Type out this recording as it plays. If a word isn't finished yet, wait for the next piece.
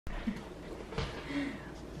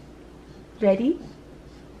Ready?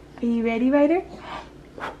 Are you ready, Ryder?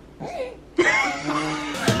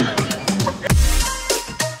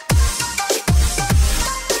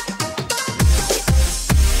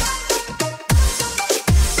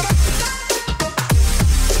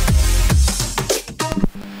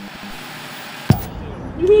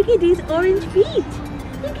 Look at these orange feet.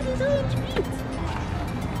 Look at these orange feet.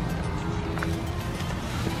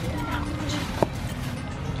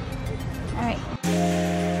 All right.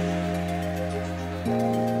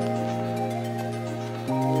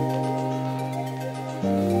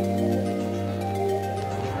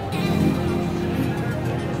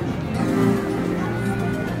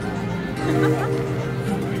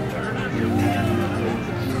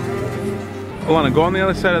 Alana, go on the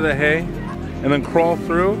other side of the hay and then crawl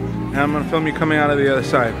through, and I'm gonna film you coming out of the other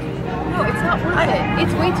side. No, it's not worth it.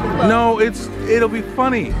 It's way too low. No, it'll be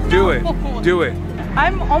funny. Do it. Do it.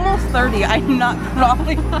 I'm almost 30. I'm not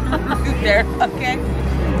crawling through there, okay?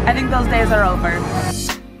 I think those days are over.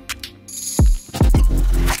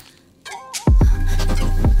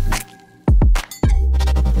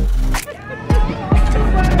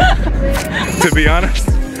 To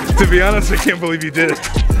be honest, I can't believe you did it.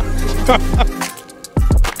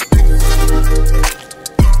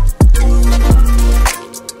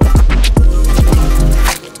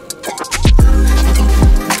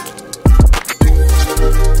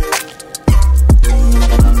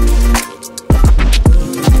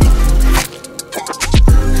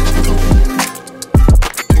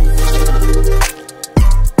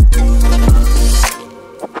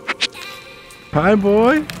 Hi,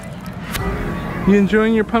 boy. You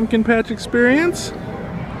enjoying your pumpkin patch experience?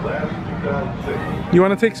 You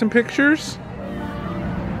want to take some pictures?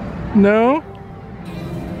 No?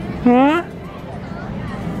 Huh?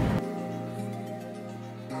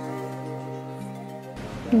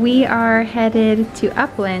 We are headed to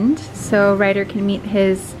Upland so Ryder can meet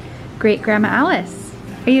his great grandma Alice.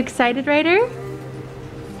 Are you excited, Ryder?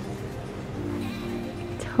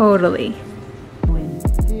 Totally.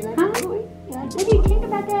 What do you think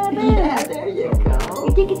about that? Yeah, there you go.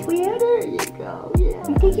 You think it's weird? There you go, yeah.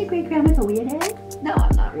 You think your great grandma's a weirdo? No,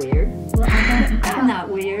 I'm not weird. Well, I'm not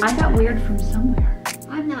weird. I got weird from somewhere.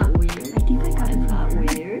 I'm not weird. I think I got it from not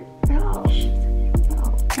weird. No.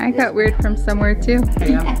 No. I got weird from somewhere too.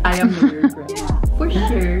 I am the weird grandma. Yeah, for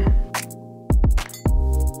sure.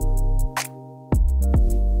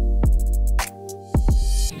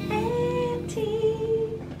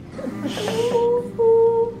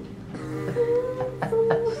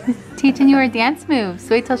 Teaching you her dance moves.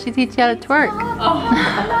 Wait till she teaches you how to twerk. Oh,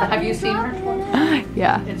 have you seen her twerk?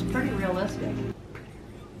 Yeah. It's pretty realistic.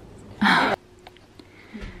 All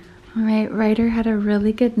right, Ryder had a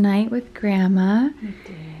really good night with Grandma. He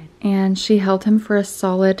did. And she held him for a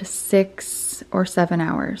solid 6 or 7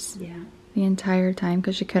 hours. Yeah. The entire time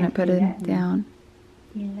because she couldn't put it down.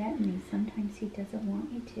 He let me. Sometimes he doesn't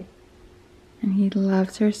want me to. And he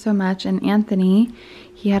loves her so much. And Anthony,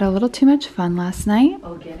 he had a little too much fun last night.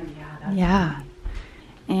 Oh, get him, yeah. That's Yeah. funny.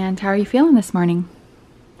 And how are you feeling this morning?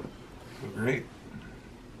 Great.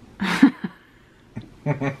 Come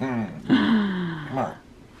on.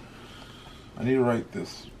 I need to write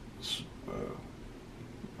this.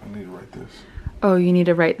 Oh, you need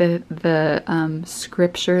to write the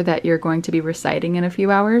scripture that you're going to be reciting in a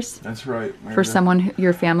few hours? That's right. For someone,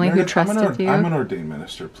 your family who trusted you? I'm an ordained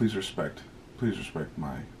minister. Please respect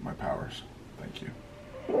my powers. Thank you.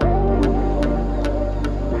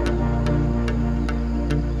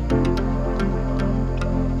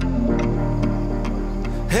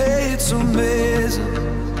 Hey, it's amazing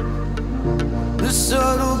the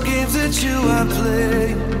subtle games that you are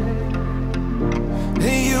playing.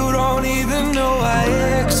 And you don't even know I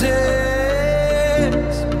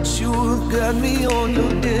exist, but you have got me on your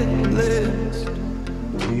hit list.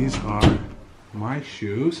 These are my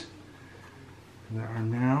shoes that are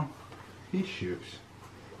now his shoes.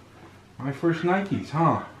 My first Nikes,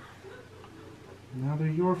 huh? Now they're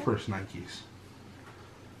your first Nikes.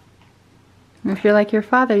 If you're like your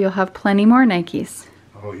father, you'll have plenty more Nikes.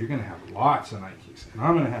 Oh, you're gonna have lots of Nikes. And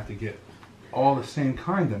I'm gonna have to get all the same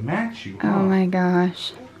kind to match you, huh? Oh my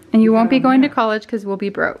gosh. And you won't be going to college because we'll be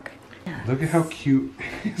broke. Look at how cute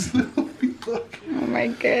his little feet look. Oh my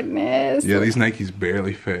goodness. Yeah, these Nikes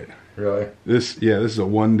barely fit. Really? This is a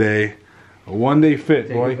one day fit,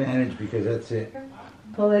 Take boy. advantage because that's it.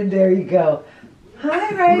 Pull it, there you go.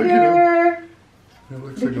 Hi, Ryder. He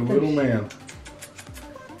looks like a little man.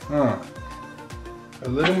 Huh. A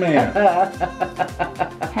little man.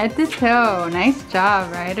 Head to toe. Nice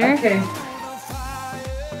job, Ryder. Okay.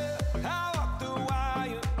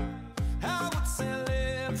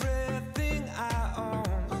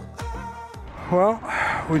 Well,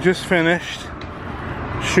 we just finished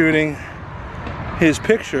shooting his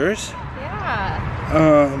pictures.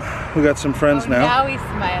 Yeah. We got some friends now. Now he's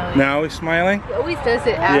smiling. Now he's smiling? He always does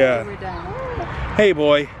it after Yeah. we're done. Hey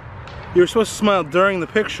boy, you were supposed to smile during the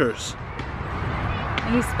pictures.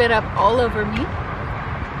 And he spit up all over me.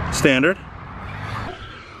 Standard.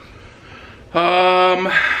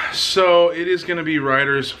 So it is gonna be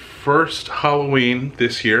Ryder's first Halloween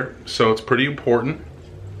this year, so it's pretty important.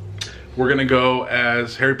 We're gonna go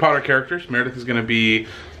as Harry Potter characters. Meredith is gonna be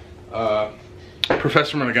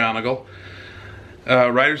Professor McGonagall.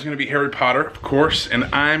 Ryder's gonna be Harry Potter, of course, and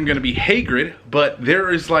I'm gonna be Hagrid, but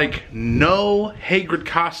there is like no Hagrid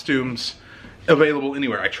costumes available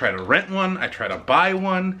anywhere. I try to rent one, I try to buy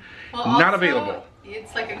one, Well, not also, available.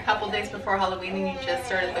 It's like a couple days before Halloween and you just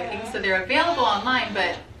started looking, so they're available online,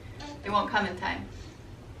 but they won't come in time.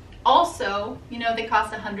 Also, you know, they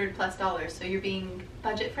cost $100+, so you're being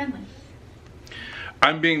budget friendly.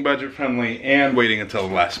 I'm being budget friendly and waiting until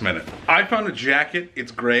the last minute. I found a jacket,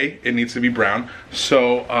 it's gray, it needs to be brown,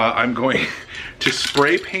 so I'm going to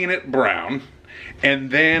spray paint it brown, and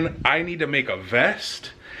then I need to make a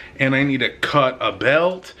vest, and I need to cut a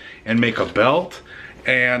belt and make a belt,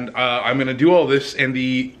 and I'm gonna do all this, and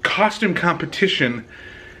the costume competition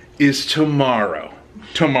is tomorrow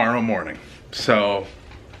morning. So,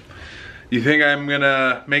 you think I'm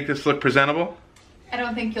gonna make this look presentable? I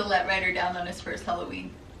don't think you'll let Ryder down on his first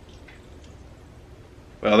Halloween.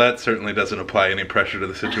 Well, that certainly doesn't apply any pressure to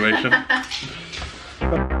the situation.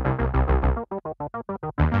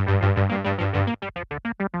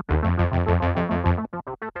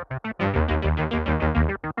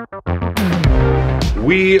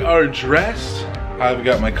 We are dressed. I've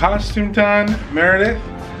got my costume done. Meredith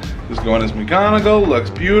is going as McGonagall, looks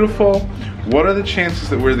beautiful. What are the chances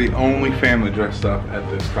that we're the only family dressed up at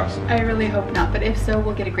this costume? I really hope not, but if so,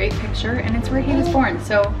 we'll get a great picture, and it's where he was born,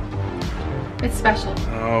 so it's special.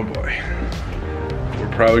 Oh boy.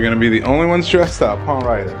 We're probably gonna be the only ones dressed up, huh,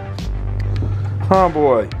 Ryder? Oh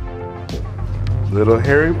boy. Little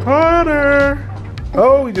Harry Potter.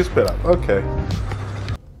 Oh, we just spit up, okay.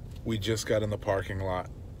 We just got in the parking lot,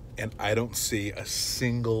 and I don't see a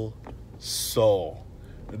single soul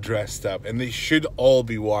dressed up, and they should all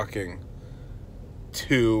be walking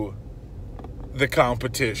to the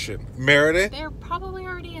competition. Meredith? They're probably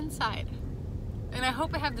already inside. And I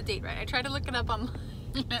hope I have the date right. I tried to look it up online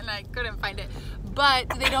and I couldn't find it. But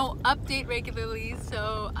they don't update regularly,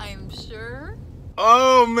 so I'm sure.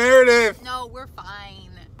 Oh, Meredith! No, we're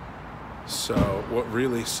fine. So what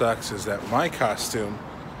really sucks is that my costume,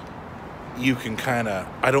 you can kind of,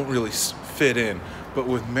 I don't really fit in. But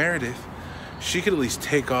with Meredith, she could at least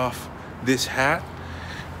take off this hat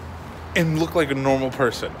and look like a normal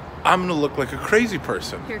person. I'm gonna look like a crazy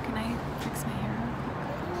person. Here, can I fix my hair?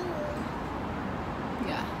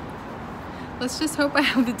 Yeah. Let's just hope I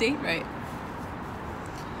have the date right.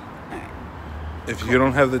 If you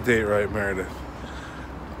don't have the date right, Meredith,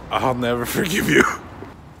 I'll never forgive you.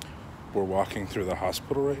 We're walking through the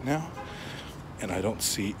hospital right now, and I don't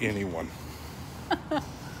see anyone. The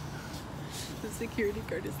security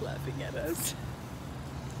guard is laughing at us.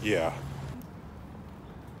 Yeah.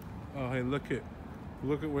 Oh, hey, look at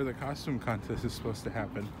where the costume contest is supposed to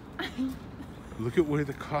happen. Look at where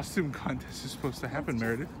the costume contest is supposed to happen,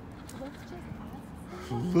 Meredith.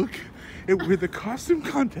 Look at where the costume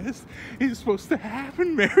contest is supposed to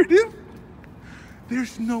happen, Meredith.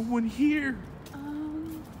 There's no one here.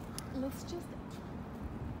 Let's just...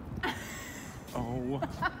 Oh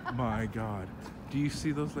my God. Do you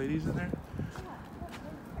see those ladies in there?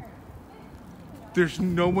 There's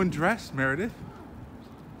no one dressed, Meredith.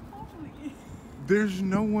 There's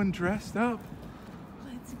no one dressed up.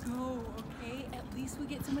 Let's go, okay? At least we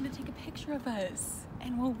get someone to take a picture of us,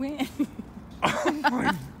 and we'll win. Oh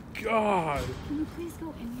my God. Can you please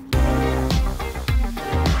go in?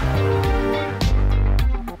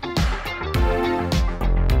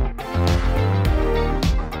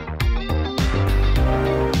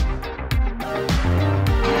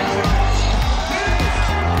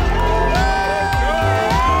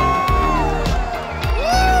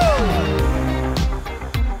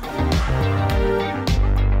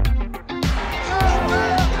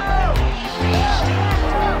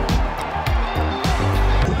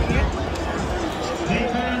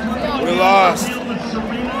 We lost.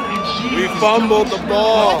 We fumbled the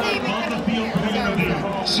ball.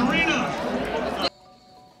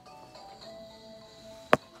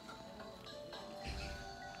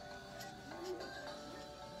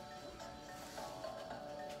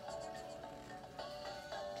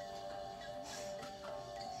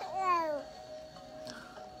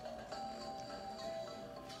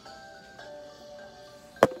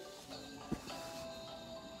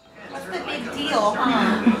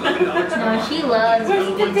 heel. No, she loves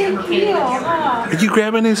babies and kids. Are you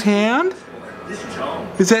grabbing his hand?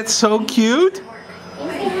 Is that so cute?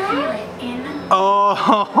 Oh.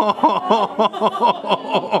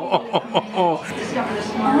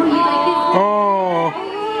 Oh.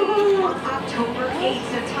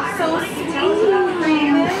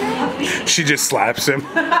 She just slaps him.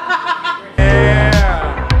 Yeah.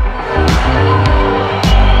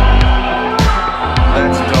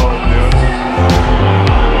 That's dope, dude.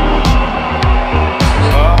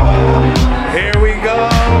 Oh, here we go.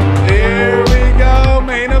 Here we go.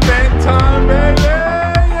 Main event time, baby.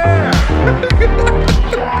 Yeah.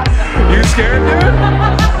 You scared, dude?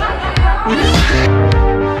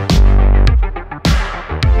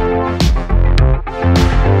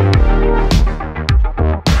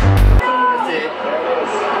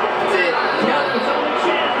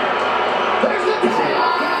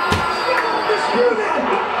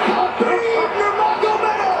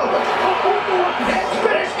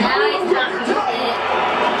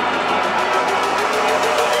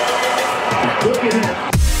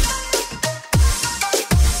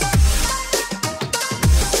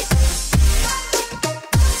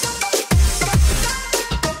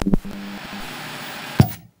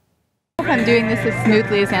 I'm doing this as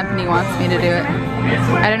smoothly as Anthony wants me to do it.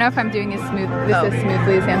 I don't know if I'm doing this as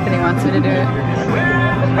smoothly as Anthony wants me to do it.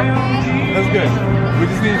 That's good. We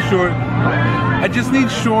just need short. I just need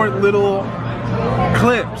short little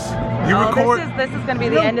clips. You record. This is going to be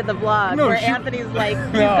the end of the vlog where Anthony's like,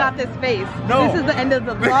 you've got this face. No. This is the end of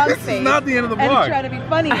the vlog This phase. is not the end of the vlog. And try to be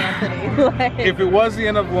funny, Anthony. Like, If it was the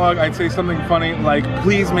end of the vlog, I'd say something funny like,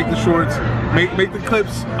 please make the shorts, make the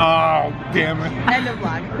clips. Oh, damn it. end of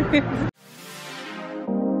vlog.